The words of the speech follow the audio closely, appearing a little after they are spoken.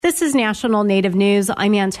This is National Native News.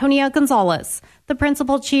 I'm Antonia Gonzalez. The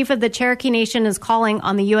principal chief of the Cherokee Nation is calling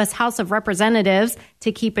on the U.S. House of Representatives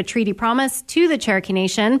to keep a treaty promise to the Cherokee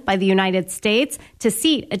Nation by the United States to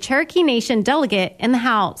seat a Cherokee Nation delegate in the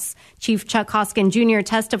House. Chief Chuck Hoskin Jr.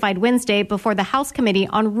 testified Wednesday before the House Committee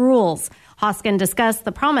on Rules. Hoskin discussed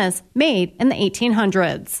the promise made in the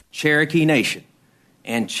 1800s. Cherokee Nation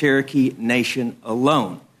and Cherokee Nation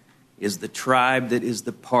alone is the tribe that is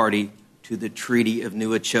the party to the Treaty of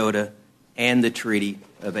New Echota and the Treaty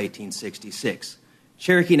of 1866.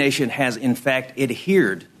 Cherokee Nation has, in fact,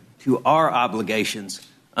 adhered to our obligations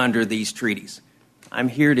under these treaties. I'm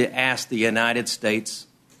here to ask the United States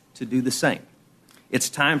to do the same. It's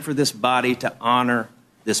time for this body to honor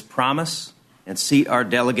this promise and seat our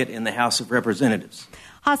delegate in the House of Representatives.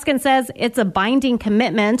 Hoskin says it's a binding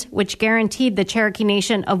commitment which guaranteed the Cherokee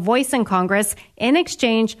Nation a voice in Congress in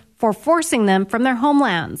exchange for forcing them from their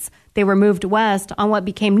homelands. They were moved west on what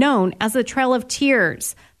became known as the Trail of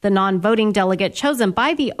Tears. The non-voting delegate chosen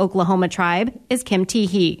by the Oklahoma tribe is Kim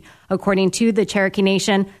Teehee. According to the Cherokee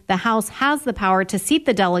Nation, the House has the power to seat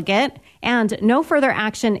the delegate, and no further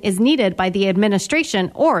action is needed by the administration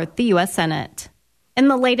or the U.S. Senate. In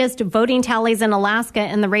the latest voting tallies in Alaska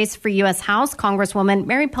in the race for U.S. House, Congresswoman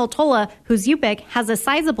Mary Peltola, whose Yupik has a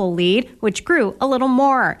sizable lead, which grew a little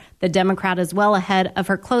more. The Democrat is well ahead of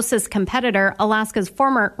her closest competitor, Alaska's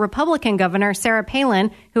former Republican governor, Sarah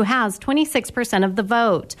Palin, who has 26% of the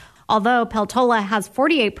vote. Although Peltola has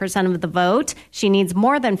 48% of the vote, she needs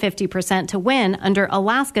more than 50% to win under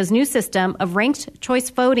Alaska's new system of ranked choice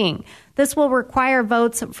voting. This will require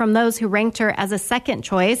votes from those who ranked her as a second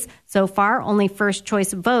choice. So far, only first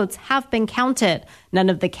choice votes have been counted. None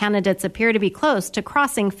of the candidates appear to be close to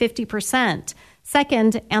crossing 50%.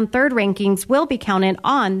 Second and third rankings will be counted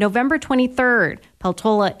on November 23rd.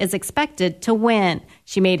 Peltola is expected to win.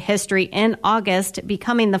 She made history in August,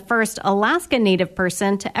 becoming the first Alaska Native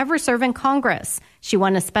person to ever serve in Congress. She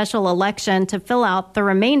won a special election to fill out the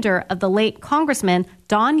remainder of the late Congressman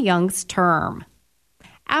Don Young's term.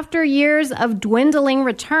 After years of dwindling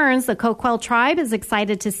returns, the Coquille tribe is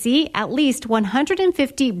excited to see at least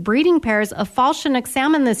 150 breeding pairs of fall Chinook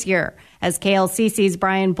salmon this year. As KLCC's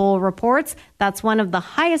Brian Bull reports, that's one of the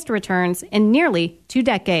highest returns in nearly 2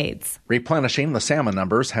 decades. Replenishing the salmon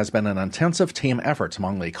numbers has been an intensive team effort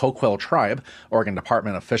among the Coquille tribe, Oregon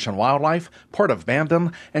Department of Fish and Wildlife, Port of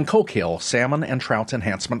Bandon, and Coquille Salmon and Trout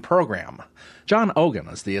Enhancement Program. John Ogan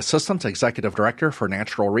is the Assistant Executive Director for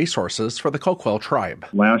Natural Resources for the Coquille tribe.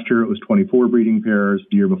 Last year it was 24 breeding pairs.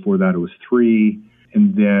 The year before that it was 3,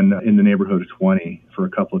 and then in the neighborhood of 20 for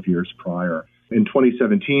a couple of years prior. In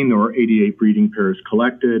 2017, there were 88 breeding pairs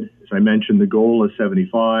collected. As I mentioned, the goal is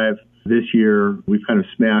 75. This year, we've kind of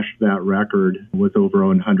smashed that record with over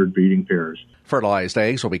 100 breeding pairs. Fertilized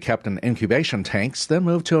eggs will be kept in incubation tanks, then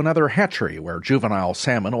moved to another hatchery where juvenile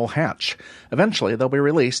salmon will hatch. Eventually, they'll be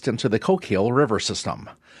released into the Coquille River system.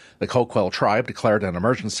 The Coquille tribe declared an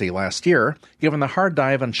emergency last year, given the hard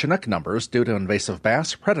dive in Chinook numbers due to invasive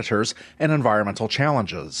bass, predators, and environmental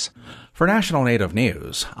challenges. For National Native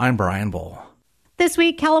News, I'm Brian Bull. This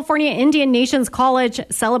week, California Indian Nations College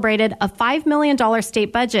celebrated a $5 million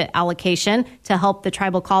state budget allocation to help the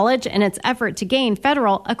tribal college in its effort to gain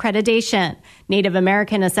federal accreditation. Native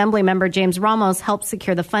American Assembly member James Ramos helped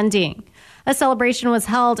secure the funding. A celebration was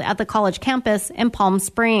held at the college campus in Palm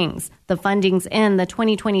Springs. The funding's in the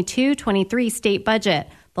 2022-23 state budget.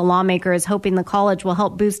 The lawmaker is hoping the college will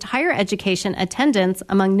help boost higher education attendance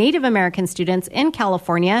among Native American students in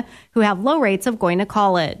California who have low rates of going to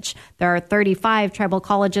college. There are 35 tribal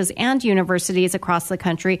colleges and universities across the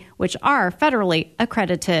country which are federally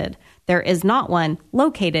accredited. There is not one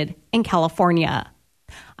located in California.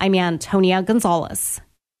 I'm Antonia Gonzalez.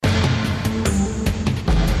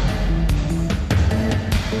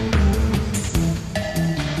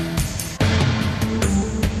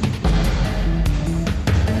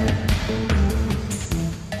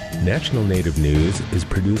 National Native News is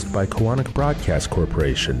produced by Koahnic Broadcast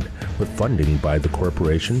Corporation with funding by the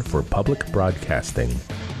Corporation for Public Broadcasting.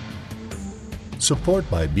 Support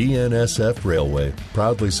by BNSF Railway,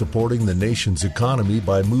 proudly supporting the nation's economy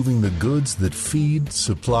by moving the goods that feed,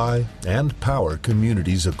 supply, and power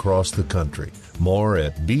communities across the country. More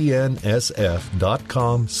at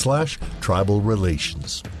bnsf.com/tribal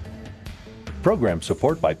relations. Program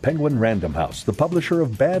support by Penguin Random House, the publisher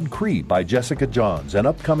of Bad Cree by Jessica Johns, an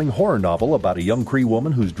upcoming horror novel about a young Cree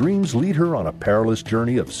woman whose dreams lead her on a perilous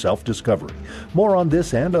journey of self-discovery. More on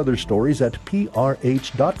this and other stories at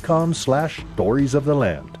prh.com/stories of the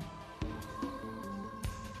land.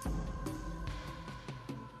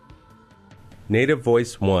 Native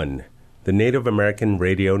Voice One, the Native American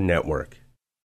Radio Network.